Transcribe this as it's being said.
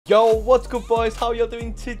Yo, what's good boys? How y'all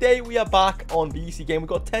doing? Today we are back on BC game. We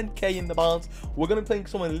got 10k in the balance. We're gonna be playing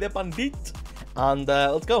some lebandit, and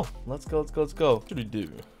let's go. Let's go. What should we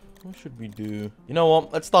do? What should we do? You know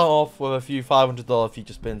what? Let's start off with a few $500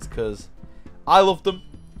 feature spins because I love them,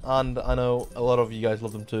 and I know a lot of you guys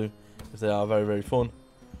love them too because they are very, very fun.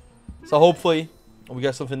 So hopefully we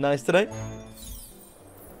get something nice today.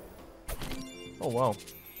 Oh wow,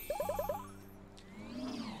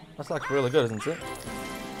 that's like really good, isn't it?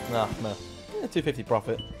 Nah, no. 250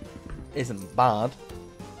 profit isn't bad.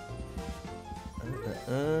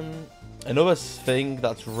 Another thing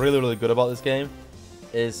that's really good about this game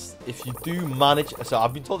is if you do manage. So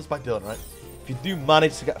I've been told this by Dylan, right? If you do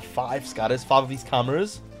manage to get 5 scatters, 5 of these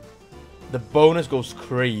cameras, the bonus goes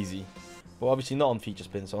crazy. But obviously not on feature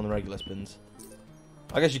spins, so on the regular spins.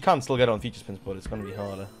 I guess you can still get it on feature spins, but it's going to be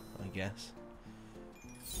harder, I guess.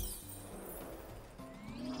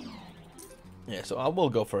 Yeah, so I will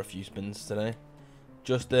go for a few spins today.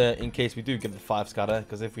 Just in case we do get the 5 scatter,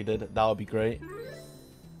 because if we did, that would be great.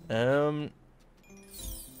 And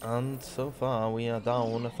so far, we are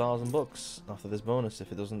down $1,000 after this bonus,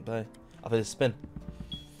 if it doesn't pay. After this spin.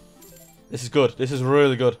 This is good. This is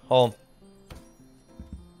really good. Hold on.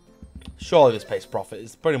 Surely this pays profit.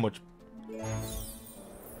 It's pretty much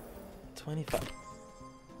 25.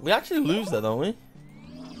 We actually lose there, don't we?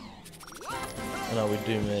 Oh, no, we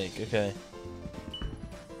do make. Okay.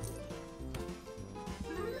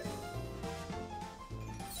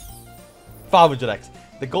 $500x.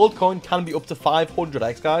 The gold coin can be up to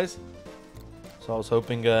 500x, guys. So I was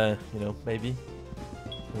hoping, you know, maybe.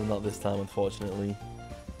 Well, not this time, unfortunately.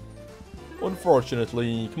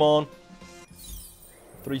 Unfortunately. Come on.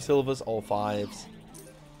 3 silvers, all 5s.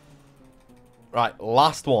 Right,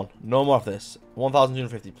 last one. No more of this.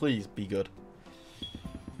 1,250. Please be good.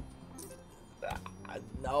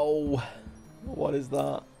 No. What is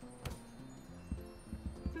that?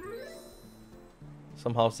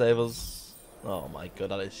 Somehow save us. Oh my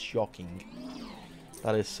god, that is shocking.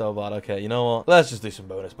 That is so bad. Okay, you know what? Let's just do some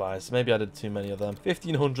bonus buys. Maybe I did too many of them.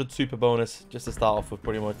 1,500 super bonus just to start off with,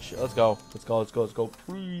 pretty much. Let's go. Let's go.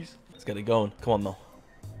 Please. Let's get it going. Come on, now.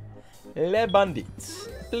 Lebandit.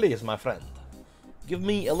 Please, my friend. Give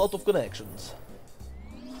me a lot of connections.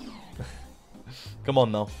 Come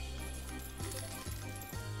on, now.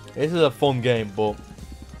 This is a fun game, but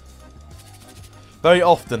very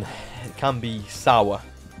often it can be sour.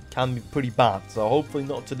 Can be pretty bad, so hopefully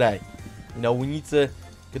not today. You know, we need to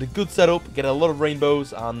get a good setup, get a lot of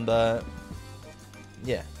rainbows, and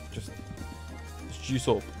yeah, just juice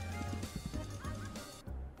up.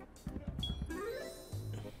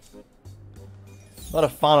 Not a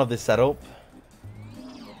fan of this setup.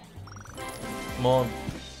 Come on,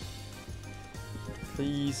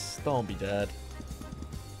 please don't be dead.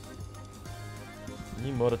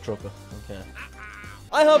 You mother trucker. Okay.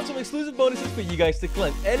 I have some exclusive bonuses for you guys to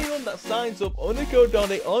claim. Anyone that signs up under code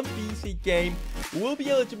Donde on BC Game will be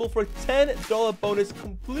eligible for a $10 bonus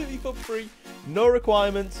completely for free. No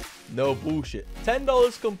requirements, no bullshit.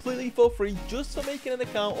 $10 completely for free just for making an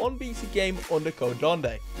account on BC Game under code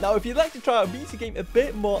Donde. Now, if you'd like to try out BC Game a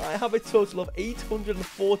bit more, I have a total of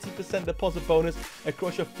 840% deposit bonus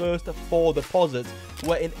across your first 4 deposits,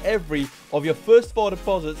 where in every of your first 4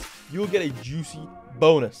 deposits, you'll get a juicy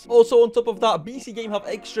bonus. Also, on top of that, BC Game have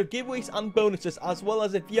extra giveaways and bonuses, as well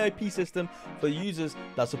as a VIP system for users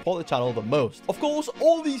that support the channel the most. Of course,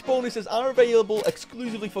 all these bonuses are available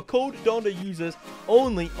exclusively for code Donde users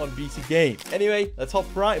only on BC Game. Anyway, let's hop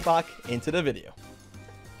right back into the video.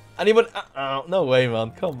 Anyone? No way,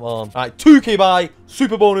 man. Come on. All right, 2k buy,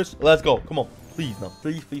 super bonus. Let's go. Come on. Please, now.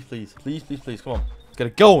 Please. Come on. Let's get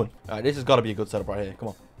it going. All right, this has got to be a good setup right here. Come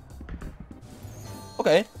on.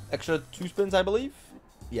 Okay, extra 2 spins, I believe.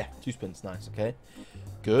 Yeah, 2 spins. Nice. Okay,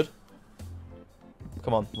 good.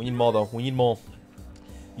 Come on, we need more though. We need more.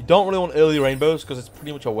 You don't really want early rainbows because it's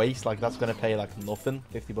pretty much a waste. Like that's gonna pay like nothing,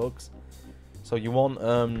 $50. So you want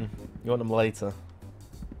them later.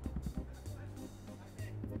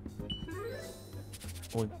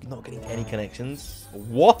 We're not getting any connections.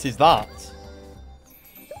 What is that?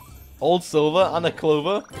 Old silver and a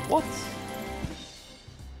clover. What?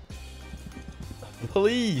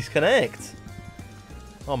 Please connect.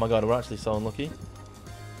 Oh my god, we're actually so unlucky.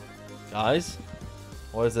 Guys,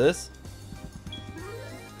 what is this?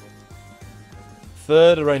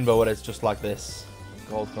 3rd rainbow where it's just like this.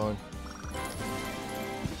 Gold coin.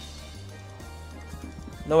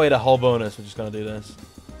 No way, the whole bonus. We're just gonna do this.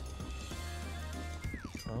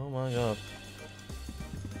 Oh my god.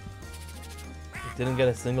 Didn't get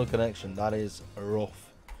a single connection. That is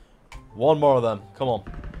rough. 1 more of them. Come on.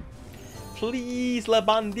 Please,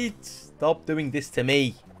 lebandit. Stop doing this to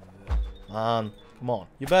me. Man, come on.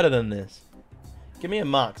 You're better than this. Give me a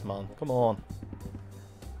max, man. Come on.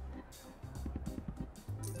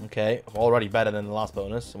 Okay, already better than the last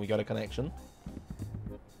bonus, and we got a connection.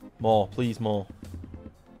 More, please, more.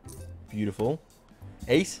 Beautiful.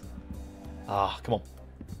 Ace. Ah, come on.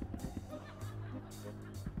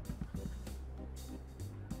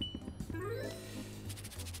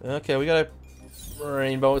 Okay, we got a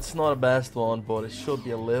rainbow. It's not the best one, but it should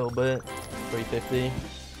be a little bit. 350.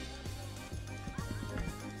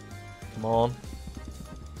 Come on.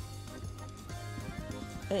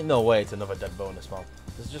 Ain't no way it's another dead bonus, man.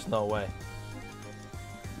 There's just no way.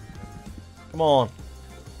 Come on.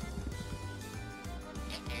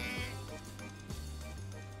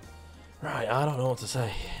 Right, I don't know what to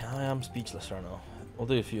say. I am speechless right now. We'll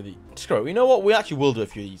do a few of these. Screw it. You know what? We actually will do a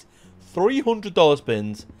few of these. $300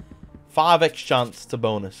 spins. 5x chance to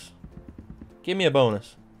bonus. Give me a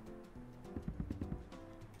bonus.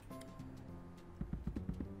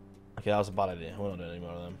 Okay, that was a bad idea. We're not doing any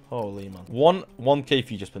more of them. Holy man. 1k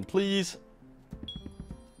future spin, please.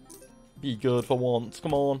 Be good for once.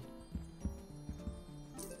 Come on.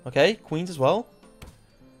 Okay, queens as well.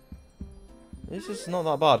 This is not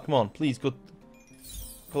that bad. Come on, please. Good.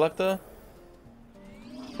 Collector.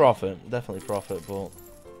 Profit. Definitely profit, but...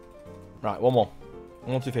 Right, one more.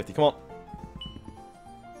 250. Come on.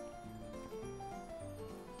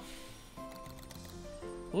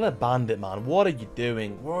 Lebandit, man. What are you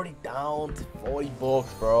doing? We're already down to 40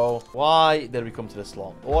 bucks, bro. Why did we come to this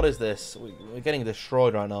slot? What is this? We're getting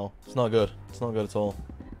destroyed right now. It's not good. It's not good at all.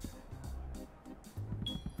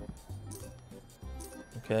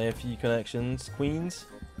 Okay, a few connections. Queens.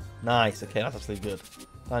 Nice. Okay, that's actually good.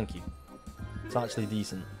 Thank you. It's actually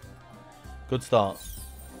decent. Good start.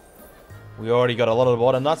 We already got a lot of the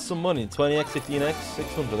board, and that's some money. 20x, 15x,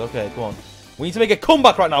 600. Okay, come on. We need to make a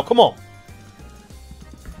comeback right now. Come on.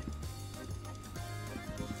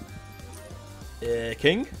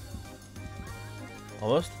 King.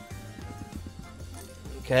 Almost.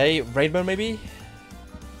 Okay, rainbow maybe.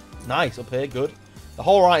 Nice, up here, good. The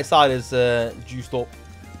whole right side is juiced up.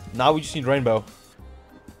 Now we just need rainbow.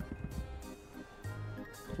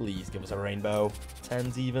 Please give us a rainbow.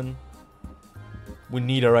 10s even. We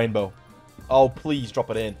need a rainbow. Oh, please drop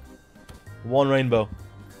it in. One rainbow.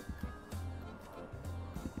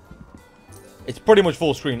 It's pretty much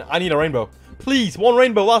full screen. I need a rainbow. Please, one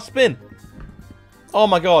rainbow, last spin. Oh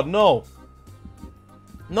my god, no.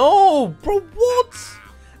 No, bro, what?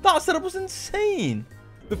 That setup was insane.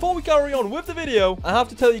 Before we carry on with the video, I have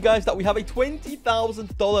to tell you guys that we have a $20,000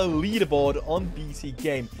 leaderboard on BC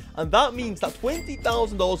Game. And that means that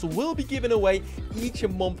 $20,000 will be given away each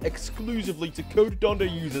month exclusively to Code Donde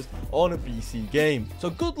users on a BC Game. So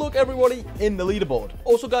good luck everybody in the leaderboard.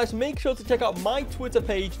 Also guys, make sure to check out my Twitter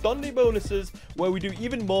page, Donde Bonuses, where we do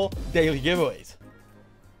even more daily giveaways.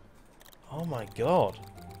 Oh my god.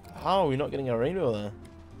 How are we not getting a rainbow there?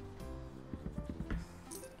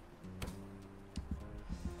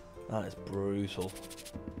 That is brutal.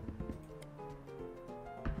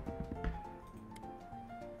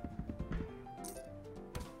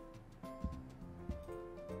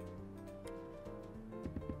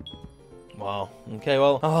 Wow. Okay,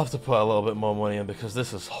 well, I'll have to put a little bit more money in because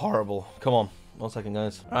this is horrible. Come on. 1 second,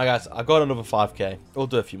 guys. Alright, guys. I've got another 5k. We'll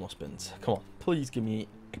do a few more spins. Come on. Please give me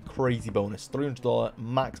a crazy bonus. $300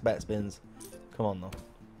 max bet spins. Come on, though.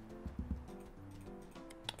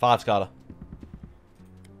 5 scatter.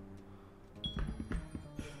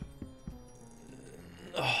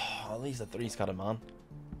 Oh, at least a 3 scatter, man.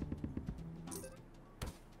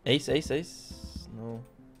 Ace, ace, ace. No.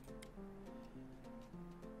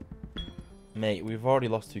 Mate, we've already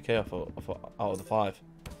lost 2k out of the 5.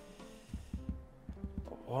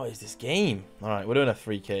 What is this game? Alright, we're doing a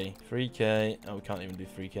 3k. 3k. Oh, we can't even do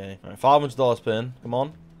 3k. Alright, $500 spin. Come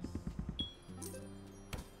on.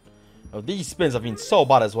 Oh, these spins have been so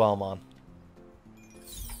bad as well, man.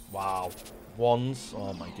 Wow. Ones.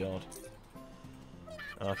 Oh my god.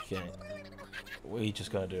 Okay. We're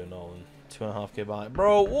just gonna do a Nolan. 2.5k buy.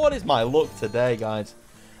 Bro, what is my luck today, guys?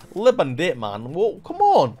 Lebandit, man. Whoa, come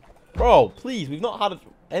on. Bro, please. We've not had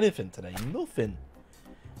anything today. Nothing.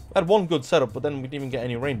 We had one good setup, but then we didn't even get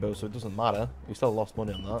any rainbows, so it doesn't matter. We still lost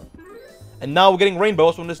money on that. And now we're getting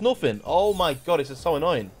rainbows when there's nothing. Oh my god, this is so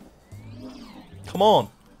annoying. Come on.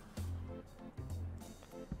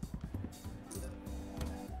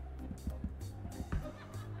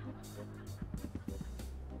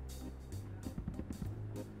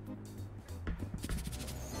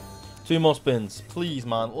 Two more spins. Please,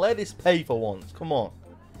 man. Let this pay for once. Come on.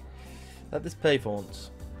 Let this pay for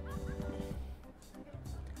once.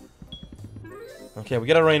 Okay, we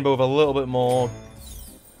get a rainbow with a little bit more.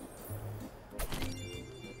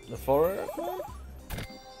 The foreign one?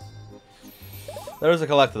 There is a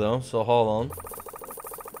collector though, so hold on.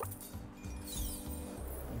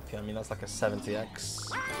 Okay, I mean that's like a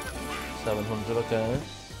 70x. 700, okay.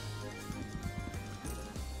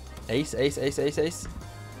 Ace, ace, ace, ace, ace.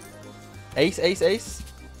 Ace, ace, ace.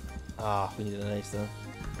 Ah, we need an ace though.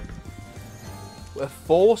 We're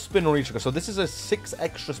 4 spin reach. So this is a 6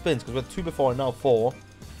 extra spins because we had 2 before and now 4.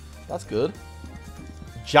 That's good.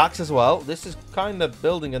 Jacks as well. This is kind of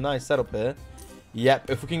building a nice setup here.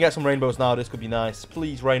 Yep, if we can get some rainbows now, this could be nice.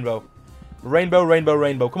 Please, rainbow. Rainbow, rainbow,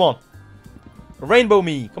 rainbow. Come on. Rainbow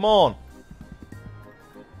me. Come on.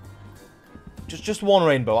 Just one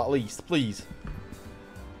rainbow at least, please.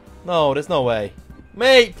 No, there's no way.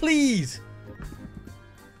 Mate, please.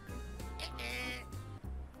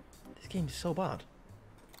 This game is so bad.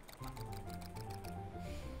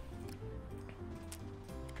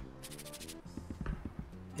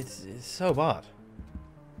 It's so bad.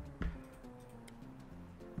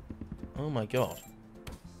 Oh my god.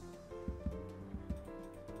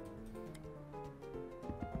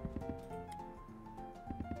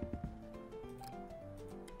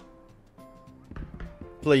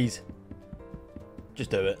 Please. Just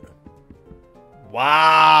do it.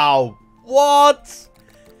 Wow. What?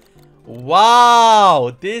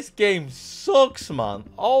 Wow. This game sucks, man.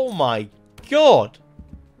 Oh my god.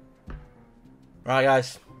 Right,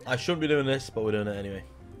 guys. I shouldn't be doing this, but we're doing it anyway.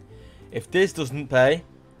 If this doesn't pay,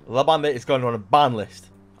 Lebandit is going on a ban list.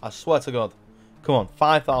 I swear to God. Come on,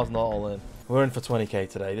 5,000 all in. We're in for 20k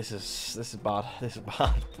today. This is bad. This is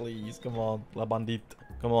bad. Please, come on, Lebandit.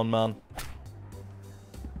 Come on, man.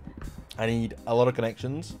 I need a lot of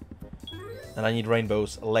connections, and I need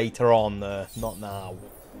rainbows later on. Not now.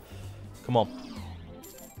 Come on.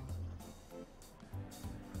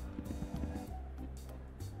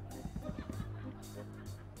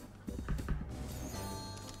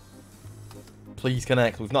 Please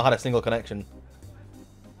connect. We've not had a single connection.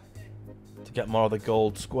 To get more of the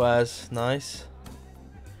gold squares. Nice.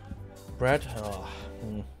 Bread. Oh.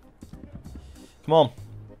 Come on.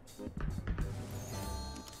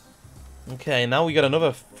 Okay, now we got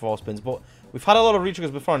another 4 spins. But we've had a lot of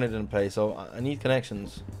retriggers before and it didn't pay. So I need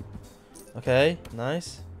connections. Okay,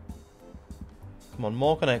 nice. Come on,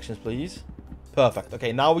 more connections, please. Perfect.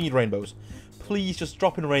 Okay, now we need rainbows. Please just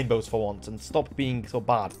drop in rainbows for once and stop being so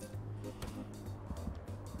bad.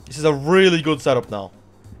 This is a really good setup now.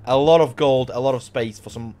 A lot of gold, a lot of space for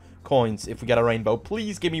some coins if we get a rainbow.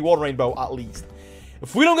 Please give me one rainbow at least.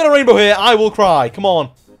 If we don't get a rainbow here, I will cry. Come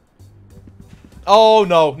on. Oh,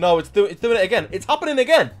 no. No, it's doing it again. It's happening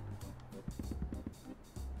again.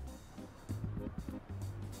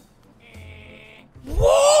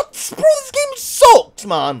 What? Bro, this game sucks,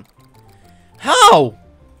 man. How?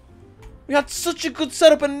 We had such a good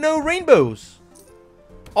setup and no rainbows.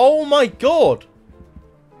 Oh, my God.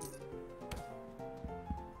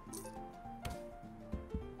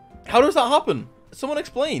 How does that happen? Someone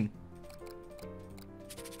explain.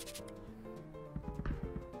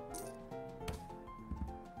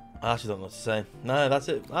 I actually don't know what to say. No, that's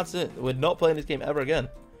it. That's it. We're not playing this game ever again.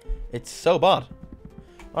 It's so bad.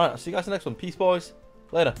 Alright, I'll see you guys in the next one. Peace, boys.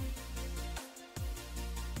 Later.